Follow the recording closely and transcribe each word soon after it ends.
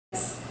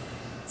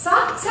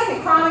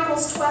2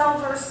 Chronicles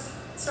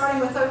 12,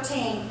 starting with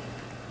 13,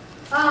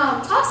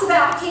 talks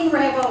about King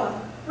Rehoboam.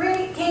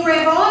 King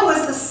Rehoboam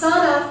was the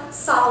son of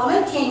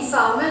Solomon, King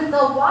Solomon,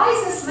 the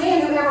wisest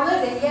man who ever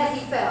lived, and yet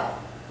he fell.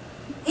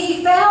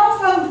 He fell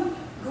from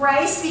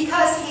grace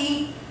because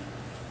he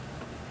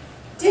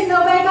didn't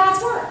obey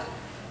God's word.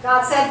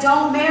 God said,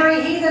 don't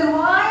marry heathen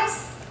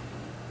wives.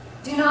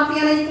 Do not be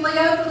unequally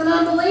yoked with an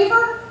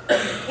unbeliever.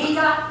 He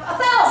got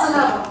 1,000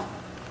 of them.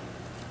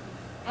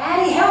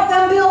 And he helped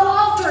them build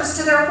altars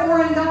to their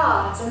foreign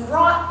gods and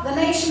brought the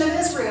nation of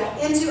Israel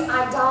into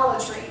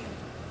idolatry.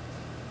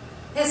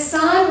 His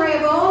son,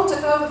 Rehoboam,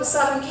 took over the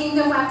southern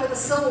kingdom after the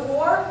Civil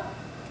War,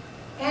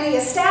 and he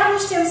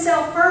established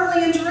himself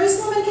firmly in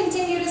Jerusalem and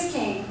continued as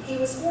king. He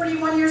was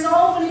 41 years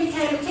old when he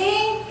became a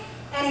king,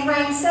 and he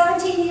reigned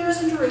 17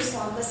 years in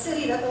Jerusalem, the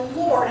city that the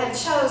Lord had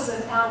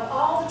chosen out of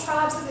all the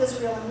tribes of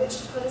Israel in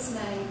which to put his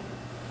name.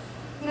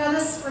 You know,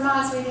 this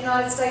reminds me of the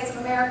United States of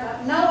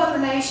America. No other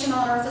nation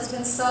on earth has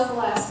been so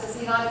blessed as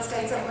the United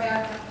States of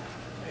America.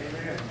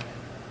 Amen.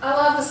 I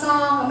love the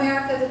song,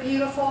 America the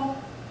Beautiful,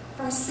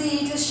 from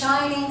sea to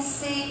shining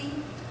sea,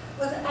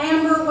 with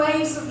amber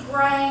waves of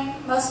grain.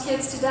 Most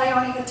kids today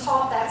aren't even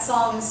taught that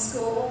song in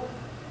school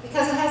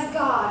because it has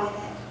God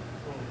in it.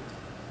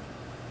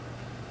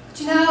 But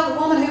you know, the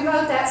woman who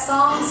wrote that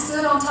song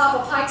stood on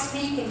top of Pikes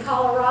Peak in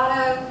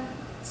Colorado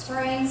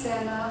Springs,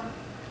 and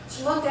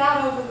she looked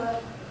out over the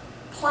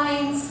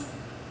plains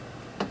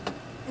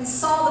and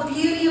saw the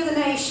beauty of the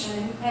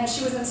nation, and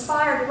she was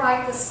inspired to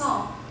write this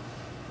song.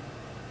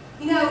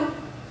 You know,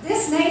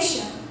 this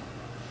nation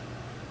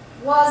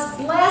was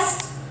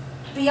blessed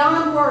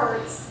beyond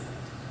words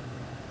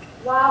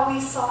while we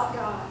sought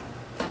God.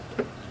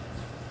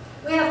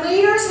 We have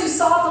leaders who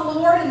sought the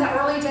Lord in the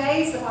early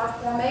days of our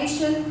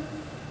formation,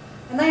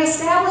 and they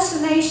established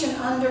a nation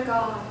under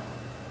God.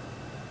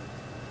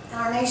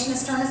 And our nation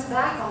has turned its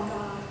back on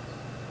God.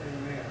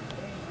 Amen.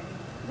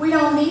 We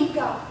don't need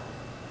God.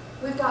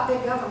 We've got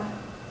big government.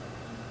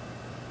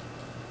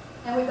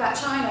 And we've got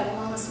China to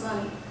loan us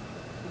money.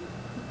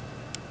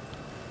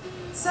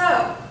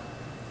 So,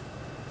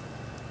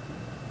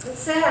 it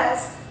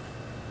says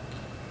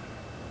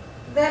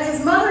that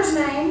his mother's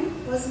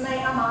name was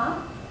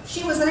Naamah.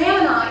 She was an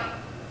Ammonite.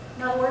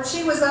 In other words,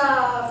 she was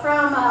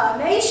from a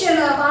nation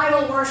of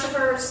idol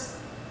worshippers,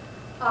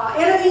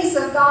 enemies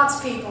of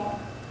God's people.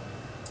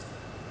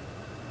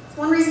 It's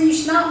one reason you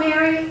should not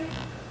marry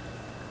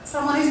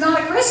someone who's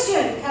not a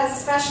Christian, because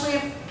especially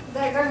if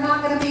they're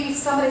not going to be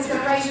somebody who's going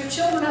to raise your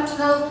children up to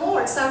know the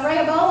Lord. So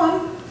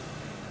Rehoboam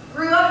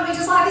grew up to be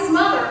just like his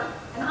mother,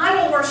 an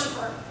idol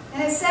worshiper.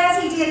 And it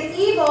says he did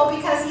evil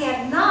because he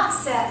had not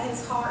set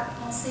his heart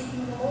on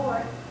seeking the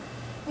Lord.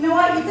 You know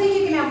what? You think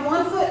you can have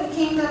one foot in the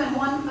kingdom and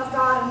one of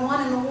God and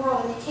one in the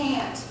world, and you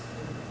can't.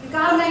 You've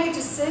got to make a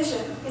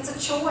decision. It's a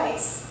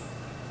choice.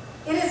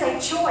 It is a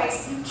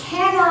choice. You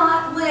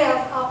cannot live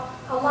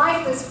a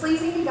life that's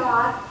pleasing to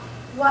God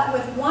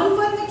with one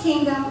foot in the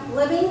kingdom,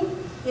 living,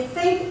 you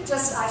think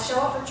just I show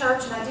up for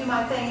church and I do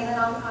my thing and then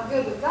I'm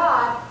good with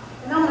God,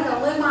 and I'm going to go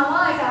live my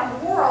life out in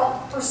the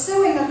world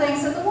pursuing the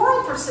things that the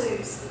world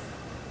pursues.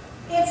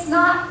 It's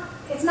not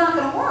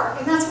going to work,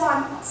 and that's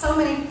why so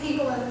many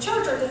people in the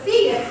church are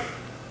defeated.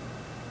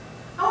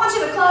 I want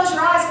you to close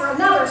your eyes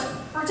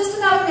for just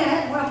another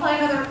minute. We're going to play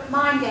another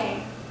mind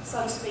game,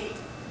 so to speak.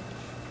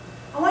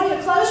 I want you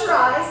to close your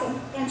eyes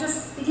and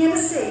just begin to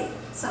see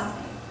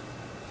something.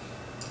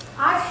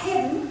 I've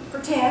hidden,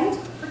 pretend,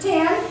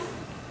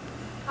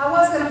 I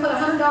was going to put a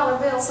 $100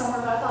 bill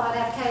somewhere, but I thought I'd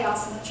have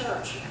chaos in the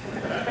church.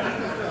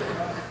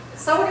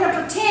 So we're going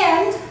to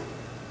pretend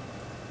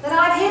that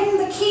I've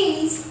hidden the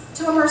keys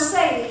to a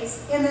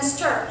Mercedes in this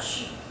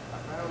church.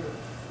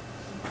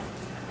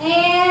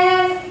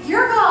 And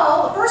your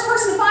goal, the first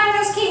person to find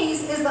those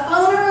keys, is the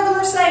owner of the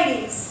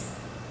Mercedes.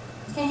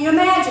 Can you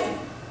imagine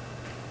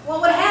what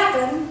would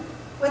happen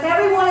with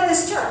everyone in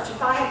this church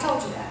if I had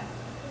told you that?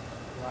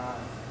 Wow.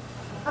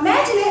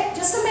 Imagine it,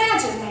 just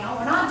imagine now.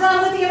 We're not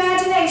done with the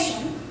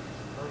imagination.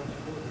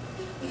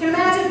 You can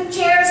imagine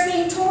chairs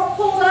being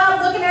pulled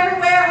up, looking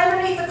everywhere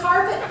underneath the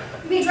carpet.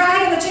 You'd be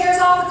dragging the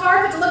chairs off the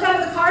carpet to look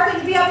under the carpet.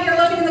 You'd be up here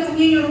looking in the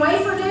communion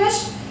wafer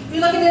dish. You'd be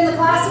looking in the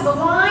glass of the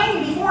wine.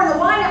 You'd be pouring the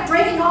wine up,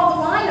 drinking all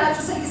the wine up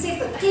just so you can see if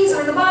the keys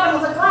are in the bottom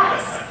of the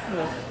glass.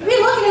 You'd be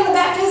looking in the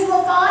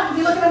baptismal font.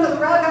 You'd be looking under the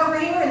rug over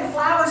here and the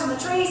flowers and the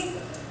trees.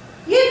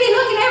 You'd be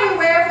looking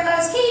everywhere for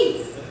those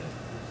keys.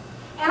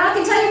 And I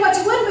can tell you what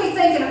you wouldn't be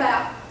thinking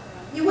about.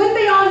 You wouldn't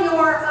be on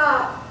your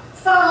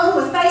phone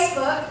with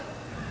Facebook.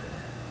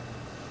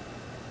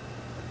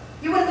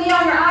 You wouldn't be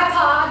on your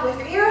iPod with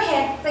your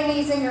earhead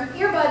thingies and your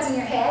earbuds in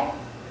your head.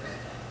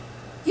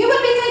 You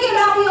wouldn't be thinking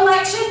about the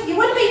election. You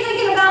wouldn't be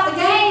thinking about the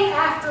game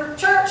after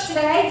church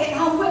today, getting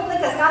home quickly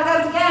because I got to go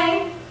to the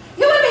game.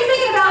 You wouldn't be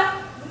thinking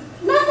about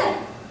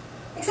nothing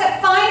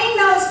except finding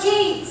those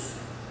keys.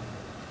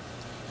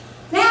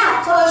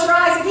 Now, close your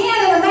eyes again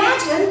and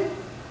imagine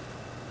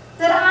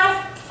that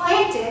I've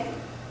planted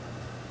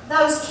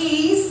those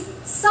keys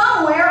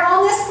somewhere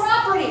on this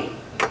property.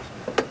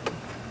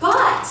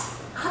 But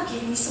I've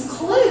given you some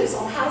clues. clues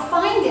on how to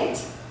find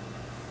it.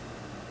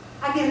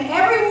 I've given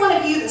every one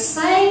of you the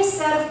same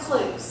set of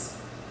clues.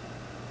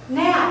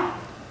 Now,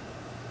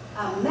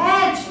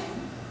 imagine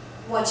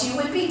what you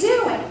would be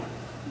doing.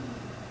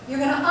 You're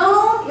going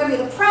to be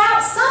the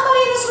proud, somebody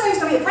in this room is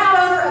going to be the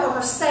proud owner of a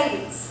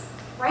Mercedes.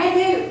 Brand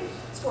new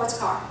sports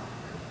car.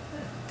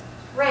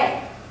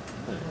 Red.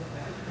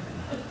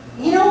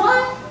 You know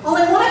what?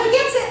 Only one of you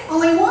gets it.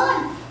 Only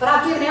one. But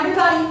I've given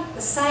everybody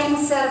the same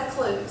set of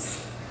clues.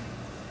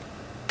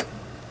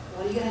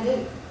 What are you going to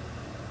do?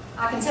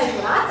 I can tell you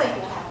what I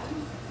think will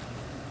happen.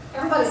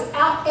 Everybody's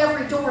out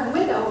every door and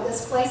window of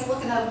this place,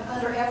 looking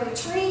under every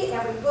tree,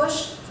 every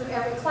bush, through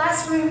every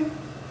classroom,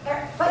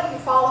 but you're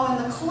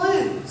following the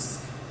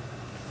clues.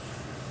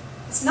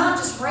 It's not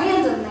just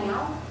random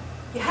now.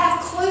 You have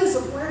clues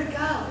of where to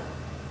go.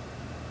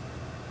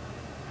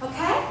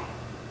 Okay?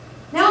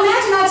 Now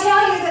imagine I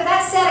tell you that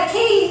that set of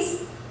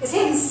keys is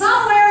hidden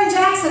somewhere in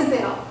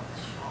Jacksonville.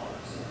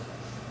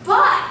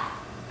 But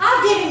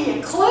I've given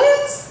you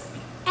clues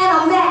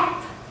and a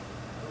map.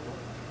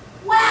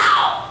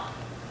 Wow!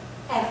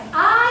 And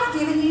I've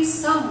given you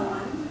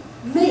someone,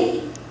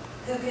 me,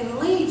 who can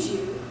lead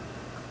you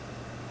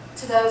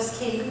to those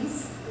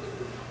keys.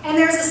 And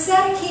there's a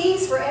set of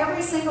keys for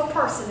every single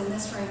person in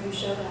this room who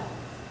showed up.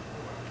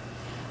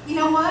 You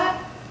know what?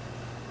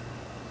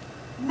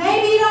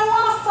 Maybe you don't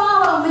want to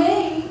follow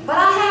me, but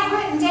I have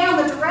written down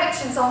the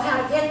directions on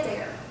how to get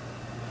there.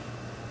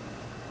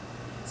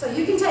 So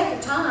you can take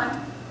your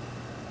time.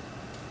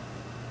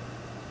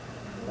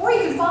 Or you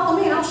can follow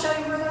me and I'll show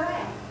you where they're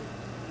at.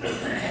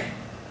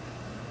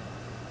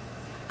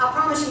 I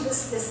promise you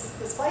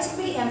this place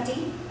will be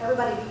empty.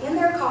 Everybody will be in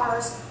their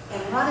cars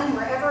and running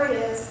wherever it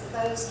is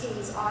that those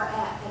keys are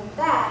at. And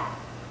that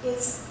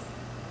is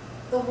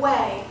the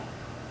way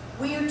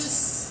we are to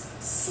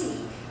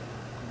seek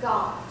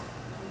God.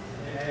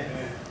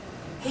 Amen.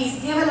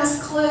 He's given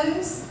us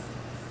clues.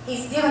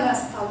 He's given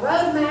us a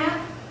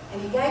roadmap.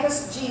 And He gave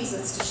us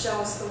Jesus to show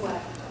us the way.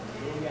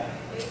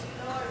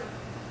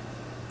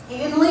 He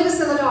didn't leave us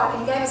in the dark.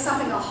 He gave us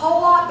something a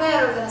whole lot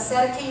better than a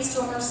set of keys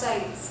to a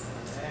Mercedes.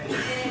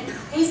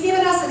 He's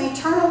given us an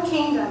eternal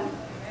kingdom.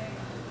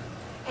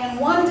 And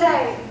one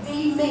day,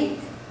 the meek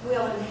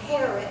will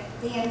inherit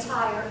the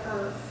entire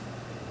earth.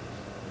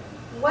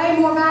 Way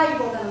more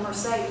valuable than a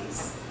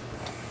Mercedes.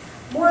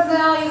 More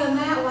value than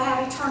that, we'll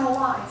have eternal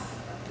life.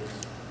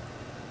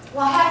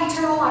 We'll have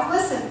eternal life.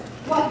 Listen,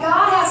 what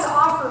God has to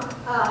offer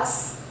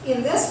us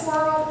in this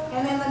world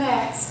and in the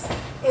next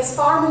is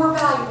far more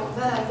valuable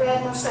than a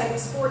red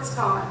Mercedes sports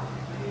car.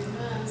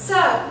 So,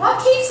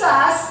 what keeps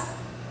us,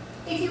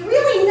 if you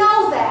really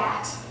know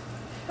that,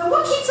 then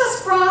what keeps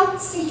us from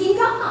seeking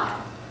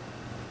God?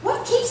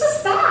 What keeps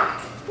us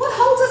back? What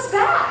holds us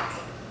back?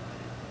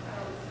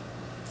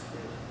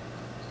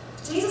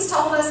 Jesus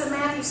told us in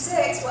Matthew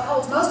 6 what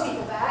holds most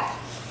people back.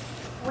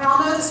 We all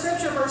know the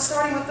scripture verse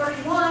starting with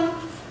 31.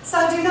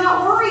 So do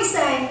not worry,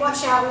 saying, what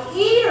shall we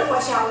eat, or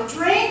what shall we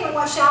drink, or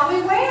what shall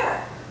we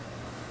wear?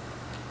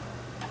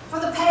 For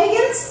the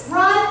pagans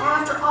run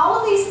after all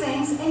of these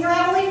things, and your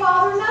Heavenly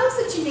Father knows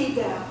that you need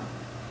them.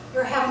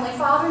 Your Heavenly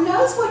Father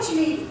knows what you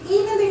need,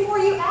 even before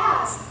you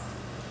ask.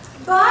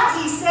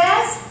 But He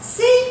says,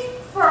 seek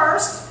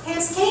first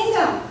His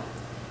kingdom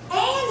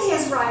and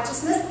His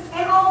righteousness,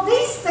 and all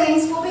these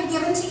things will be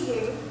given to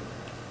you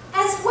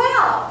as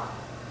well.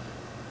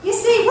 You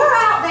see, we're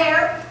out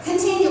there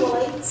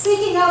continually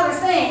seeking other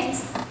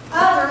things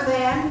other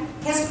than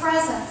His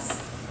presence.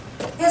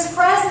 His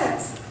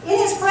presence. In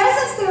His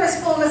presence there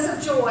is fullness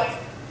of joy.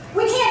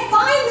 We can't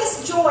find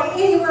this joy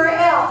anywhere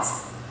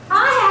else.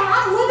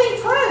 I'm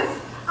living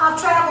proof. I've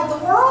traveled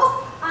the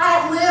world. I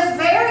have lived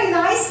very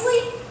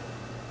nicely.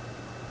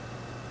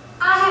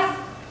 I have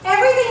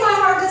everything my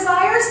heart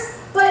desires,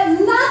 but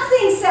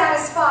nothing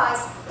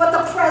satisfies but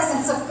the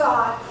presence of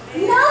God.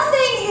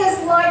 Nothing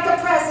is like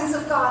the presence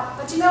of God.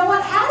 But you know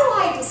what? How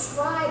do I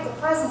describe the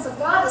presence of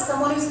God to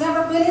someone who's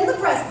never been in the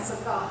presence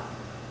of God?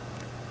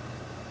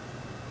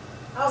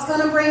 I was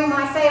going to bring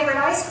my favorite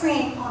ice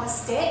cream on a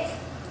stick.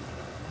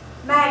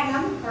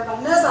 Magnum.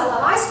 Everybody knows I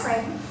love ice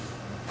cream.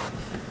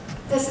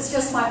 This is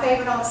just my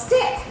favorite on a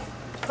stick.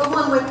 The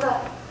one with the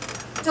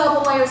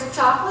double layers of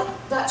chocolate,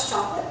 Dutch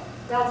chocolate,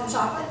 Belgian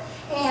chocolate,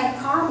 and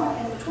caramel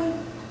in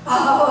between.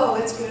 Oh,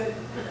 it's good.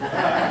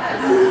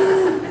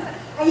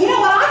 And you know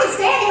what? I can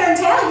stand here and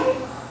tell you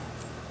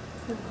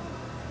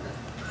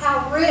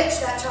how rich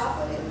that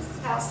chocolate is,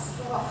 how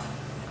soft,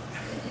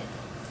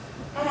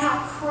 and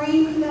how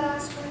creamy that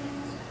ice cream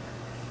is.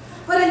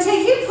 But until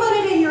you put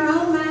it in your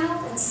own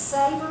mouth and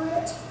savor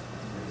it,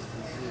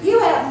 you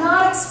have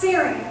not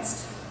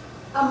experienced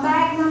a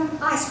Magnum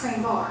ice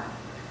cream bar.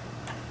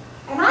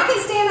 And I can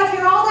stand up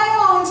here all day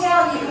long and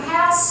tell you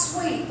how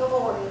sweet the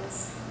Lord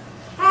is,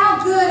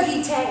 how good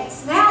He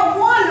tastes, and how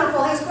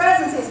wonderful His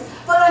presence is.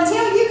 But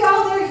until you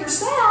go there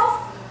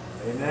yourself,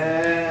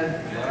 Amen.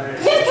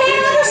 You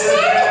can't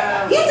understand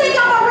it. You think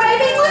I'm a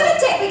raving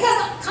lunatic because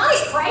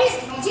Connie's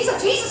crazy. Man, she's a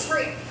Jesus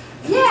freak.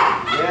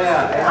 Yeah.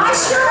 I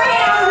sure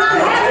am, and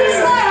I'm happy to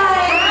say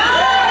I am.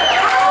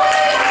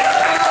 Hallelujah.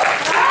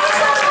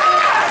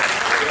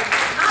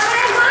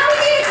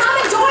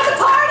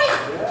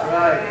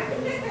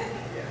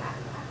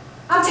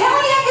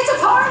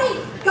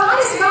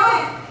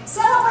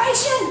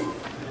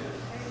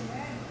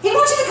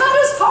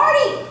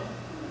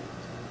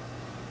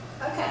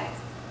 Okay.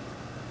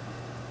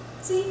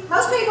 See,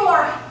 most people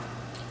are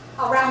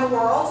around the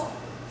world.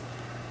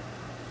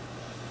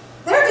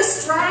 They're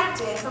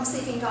distracted from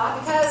seeking God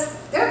because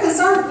they're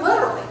concerned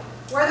literally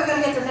where they're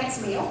going to get their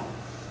next meal,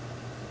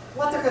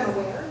 what they're going to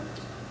wear,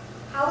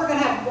 how they're going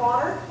to have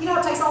water. You know,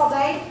 it takes all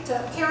day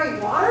to carry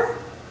water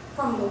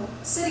from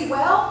the city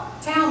well,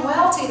 town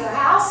well, to their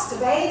house, to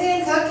bathe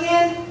in, cook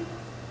in,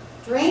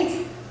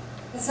 drink.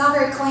 It's not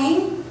very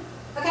clean.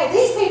 Okay,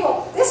 these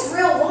people, this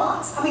real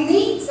wants. I mean,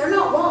 needs. They're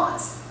not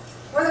wants.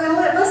 Where they're going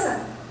to live.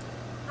 Listen,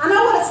 I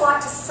know what it's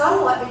like to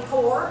somewhat be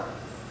poor.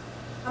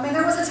 I mean,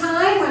 there was a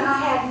time when I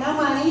had no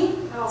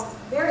money. I was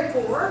very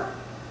poor.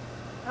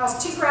 I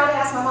was too proud to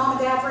ask my mom and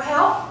dad for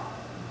help.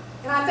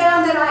 And I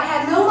found that I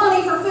had no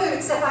money for food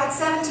except I had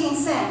 17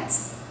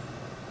 cents.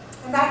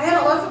 And back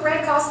then a loaf of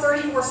bread cost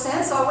 34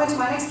 cents, so I went to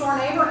my next door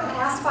neighbor and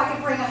asked if I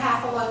could bring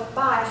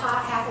buy a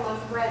hot half a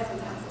loaf of bread from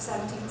them for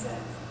 17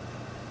 cents.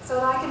 So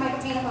that I could make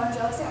a peanut butter and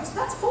jelly sandwich.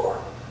 That's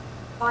poor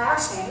by our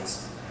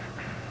standards.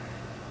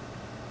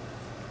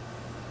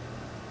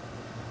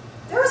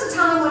 There was a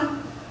time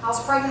when I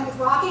was pregnant with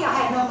Rocky. I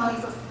had no money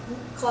for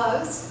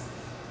clothes.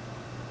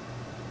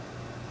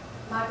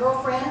 My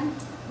girlfriend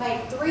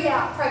made 3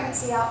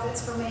 pregnancy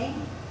outfits for me,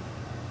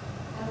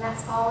 and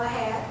that's all I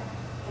had,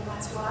 and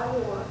that's what I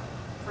wore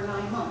for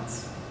 9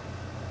 months.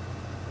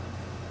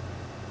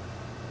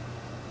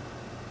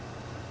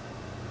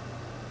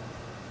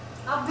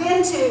 I've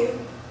been to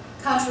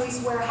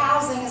countries where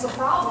housing is a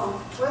problem.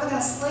 Where are they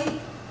going to sleep?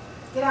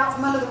 Get out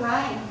from under the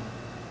rain.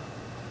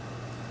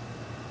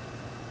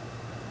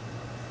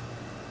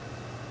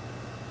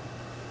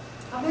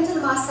 I've been to the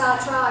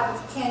Maasai tribe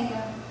of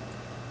Kenya,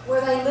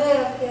 where they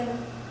live in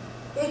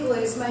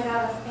igloos made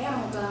out of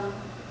animal dung.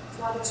 That's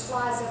why there's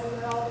flies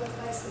everywhere all over their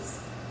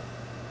faces.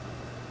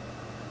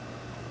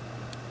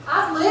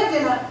 I've lived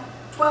in a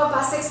 12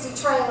 by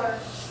 60 trailer.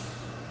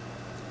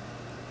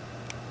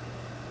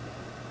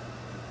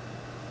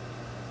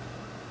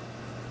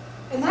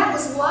 And that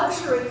was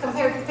luxury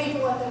compared to the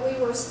people that we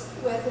were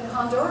with in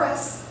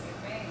Honduras,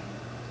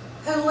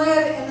 who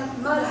live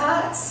in mud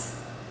huts.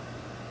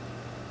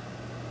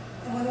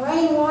 And when the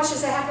rain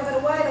washes half of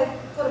it away, they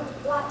put a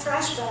black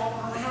trash bag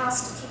on the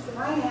house to keep the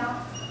rain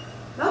out.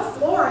 No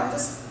flooring,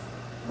 just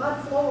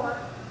mud floor.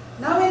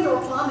 No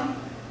indoor plumbing.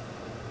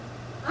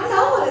 I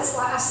know what it's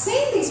like. I've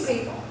seen these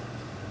people.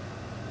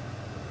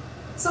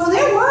 So when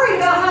they're worried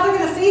about how they're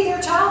going to feed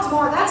their child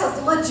tomorrow, that's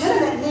a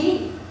legitimate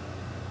need.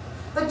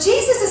 But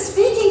Jesus is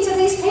speaking to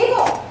these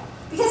people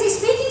because he's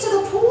speaking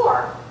to the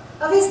poor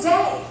of his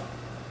day.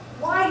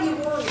 Why do you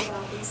worry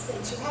about these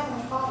things? Your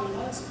Heavenly Father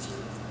knows what you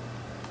need.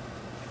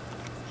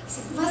 He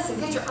said, listen,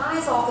 get your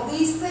eyes off of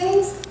these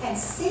things and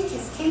seek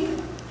his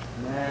kingdom.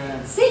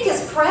 Amen. Seek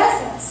his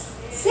presence.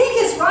 Seek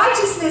his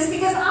righteousness,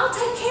 because I'll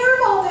take care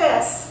of all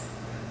this.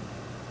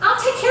 I'll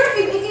take care of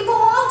you. If you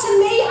belong to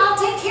me, I'll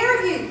take care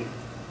of you.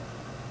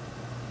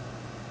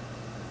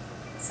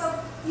 So,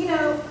 you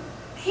know,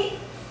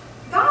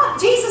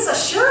 Jesus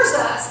assures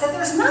us that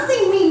there's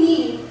nothing we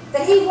need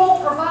that he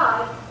won't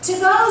provide to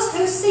those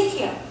who seek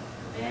him.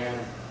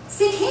 Amen.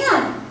 Seek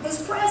him,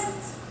 his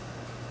presence.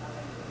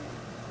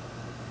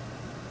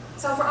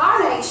 So for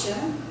our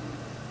nation,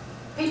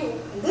 people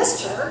in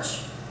this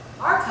church,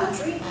 our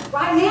country,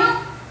 right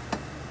now,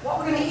 what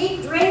we're going to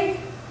eat, drink,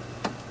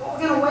 what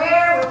we're going to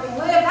wear, where we're going to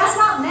live, that's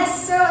not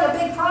necessarily a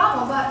big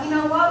problem, but you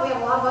know what? We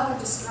have a lot of other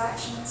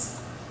distractions.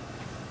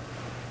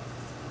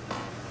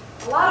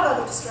 A lot of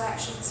other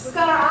distractions. We've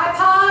got our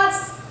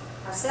iPods,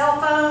 our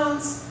cell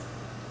phones,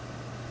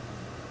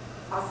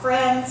 our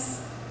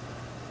friends,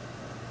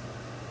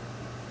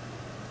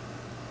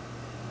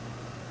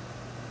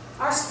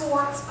 our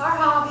sports, our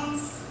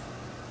hobbies,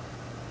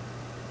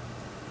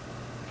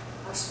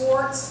 our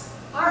sports,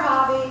 our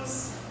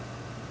hobbies,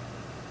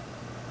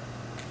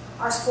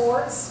 our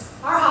sports,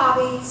 our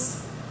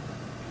hobbies,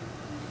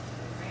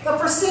 the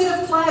pursuit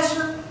of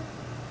pleasure,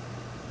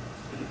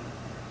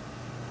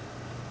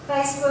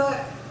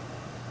 Facebook,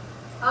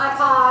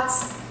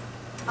 iPods,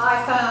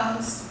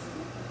 iPhones,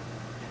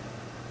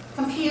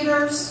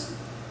 computers.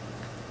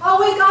 All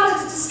we've got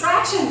is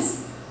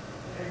distractions.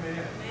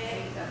 Amen.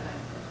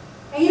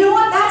 And you know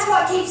what? That's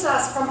what keeps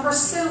us from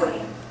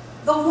pursuing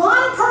the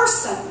one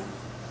person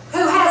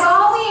who has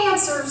all the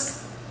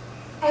answers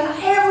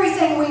and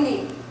everything we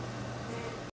need.